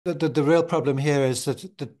The real problem here is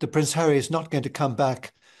that the Prince Harry is not going to come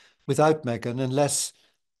back without Meghan unless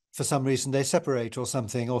for some reason they separate or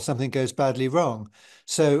something goes badly wrong.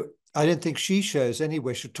 So I don't think she shows any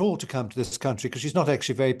wish at all to come to this country because she's not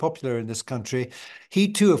actually very popular in this country.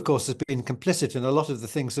 He too, of course, has been complicit in a lot of the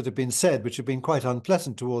things that have been said, which have been quite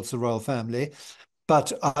unpleasant towards the royal family.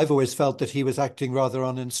 But I've always felt that he was acting rather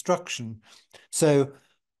on instruction. So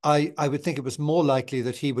I would think it was more likely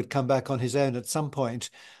that he would come back on his own at some point,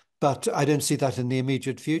 but I don't see that in the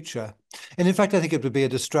immediate future. And in fact, I think it would be a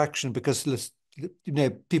distraction because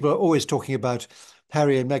people are always talking about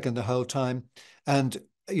Harry and Meghan the whole time, and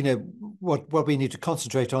what we need to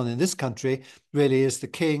concentrate on in this country really is the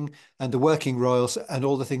king and the working royals and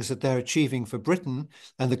all the things that they're achieving for Britain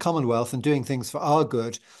and the Commonwealth and doing things for our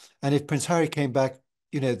good. And if Prince Harry came back,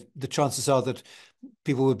 the chances are that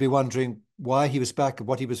people would be wondering why he was back and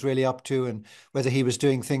what he was really up to and whether he was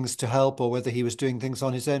doing things to help or whether he was doing things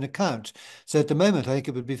on his own account. So at the moment, I think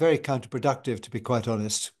it would be very counterproductive, to be quite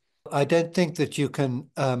honest. I don't think that you can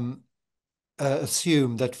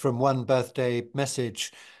assume that from one birthday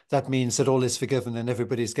message, that means that all is forgiven and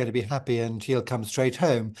everybody's going to be happy and he'll come straight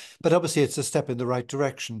home. But obviously, it's a step in the right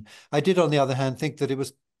direction. I did, on the other hand, think that it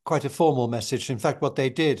was quite a formal message. In fact, what they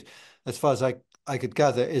did, as far as I could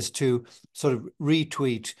gather, is to sort of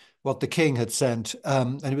retweet what the king had sent.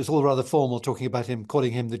 And it was all rather formal, talking about him,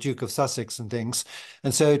 calling him the Duke of Sussex and things.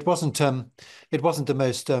 And so it wasn't the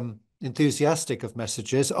most enthusiastic of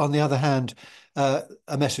messages. On the other hand,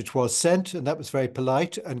 a message was sent, and that was very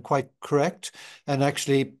polite and quite correct. And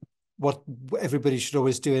actually, what everybody should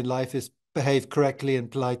always do in life is behave correctly and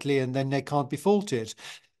politely, and then they can't be faulted.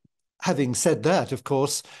 Having said that, of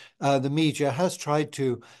course, the media has tried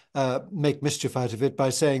to make mischief out of it by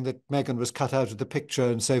saying that Meghan was cut out of the picture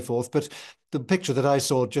and so forth. But the picture that I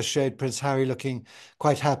saw just showed Prince Harry looking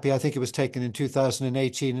quite happy. I think it was taken in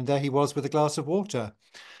 2018, and there he was with a glass of water.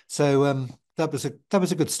 So that was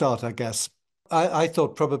a good start, I guess. I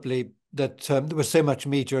thought probably that there was so much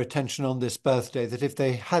media attention on this birthday that if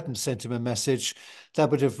they hadn't sent him a message, that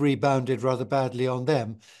would have rebounded rather badly on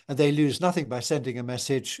them. And they lose nothing by sending a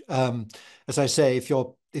message. As I say, if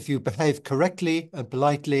you behave correctly and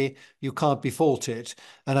politely, you can't be faulted.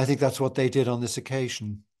 And I think that's what they did on this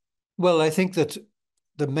occasion. Well, I think that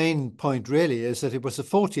the main point really is that it was the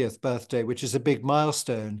 40th birthday, which is a big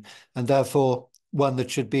milestone, and therefore one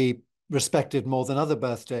that should be respected more than other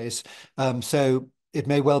birthdays. So it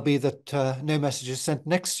may well be that no message is sent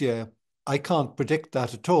next year. I can't predict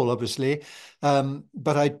that at all, obviously.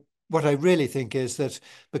 But what I really think is that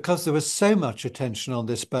because there was so much attention on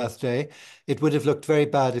this birthday, it would have looked very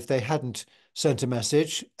bad if they hadn't sent a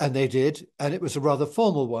message, and they did, and it was a rather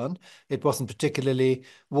formal one. It wasn't particularly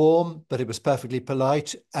warm, but it was perfectly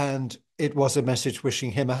polite, and it was a message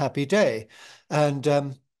wishing him a happy day. And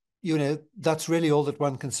that's really all that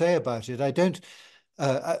one can say about it. I don't.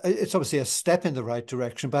 It's obviously a step in the right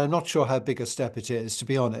direction, but I'm not sure how big a step it is, to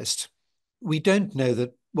be honest. We don't know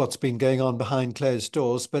that what's been going on behind closed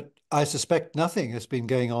doors, but I suspect nothing has been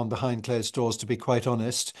going on behind closed doors, to be quite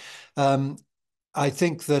honest. Um, I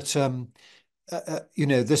think that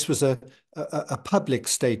this was a public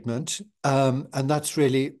statement, and that's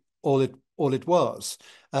really all it was.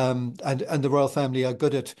 And the royal family are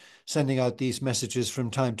good at sending out these messages from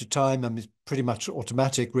time to time. I mean, it's pretty much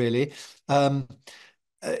automatic, really. Um,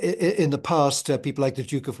 in the past, people like the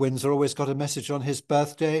Duke of Windsor always got a message on his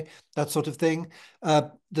birthday, that sort of thing.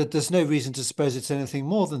 That there's no reason to suppose it's anything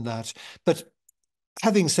more than that. But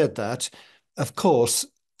having said that, of course,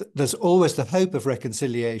 there's always the hope of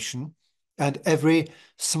reconciliation, and every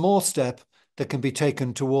small step that can be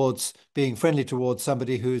taken towards being friendly towards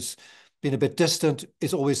somebody who's been a bit distant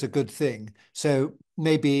is always a good thing. So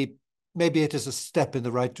maybe it is a step in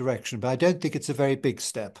the right direction, but I don't think it's a very big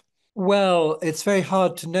step. Well, it's very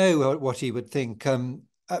hard to know what he would think.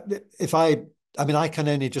 If I mean, I can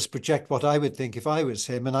only just project what I would think if I was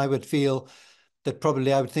him, and I would feel that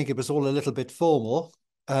probably I would think it was all a little bit formal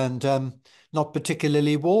and not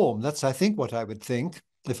particularly warm. That's, I think, what I would think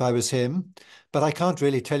if I was him. But I can't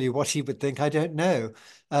really tell you what he would think. I don't know.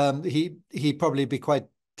 He'd probably be quite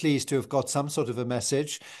pleased to have got some sort of a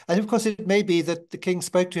message. And of course, it may be that the king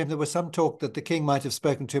spoke to him. There was some talk that the king might have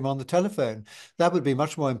spoken to him on the telephone. That would be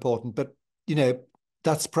much more important. But,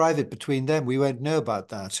 that's private between them. We won't know about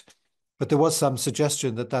that. But there was some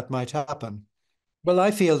suggestion that that might happen. Well,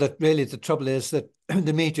 I feel that really the trouble is that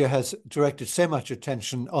the media has directed so much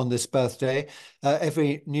attention on this birthday.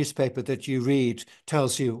 Every newspaper that you read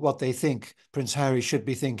tells you what they think Prince Harry should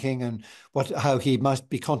be thinking and how he must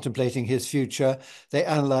be contemplating his future. They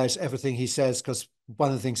analyze everything he says because one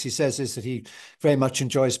of the things he says is that he very much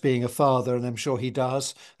enjoys being a father, and I'm sure he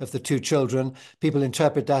does, of the two children. People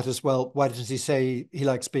interpret that as, well, why doesn't he say he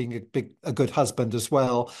likes being a good husband as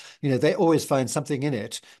well? They always find something in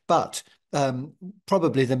it. But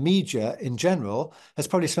probably the media in general has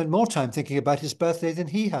probably spent more time thinking about his birthday than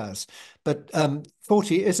he has. But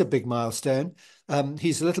 40 is a big milestone.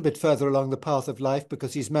 He's a little bit further along the path of life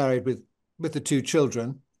because he's married with the two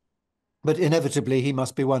children. But inevitably, he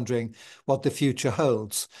must be wondering what the future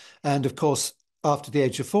holds. And of course, after the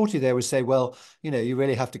age of 40, they would say, well, you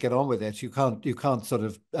really have to get on with it. You can't sort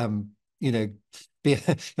of, be,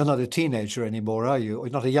 you're not a teenager anymore, are you? Or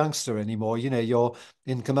you're not a youngster anymore. You're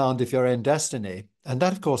in command of your own destiny. And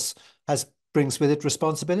that, of course, brings with it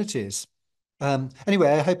responsibilities. Anyway,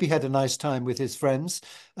 I hope he had a nice time with his friends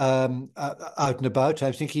out and about.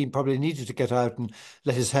 I think he probably needed to get out and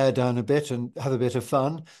let his hair down a bit and have a bit of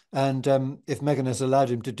fun. And if Meghan has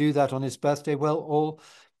allowed him to do that on his birthday, well, all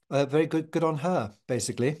very good on her,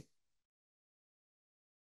 basically.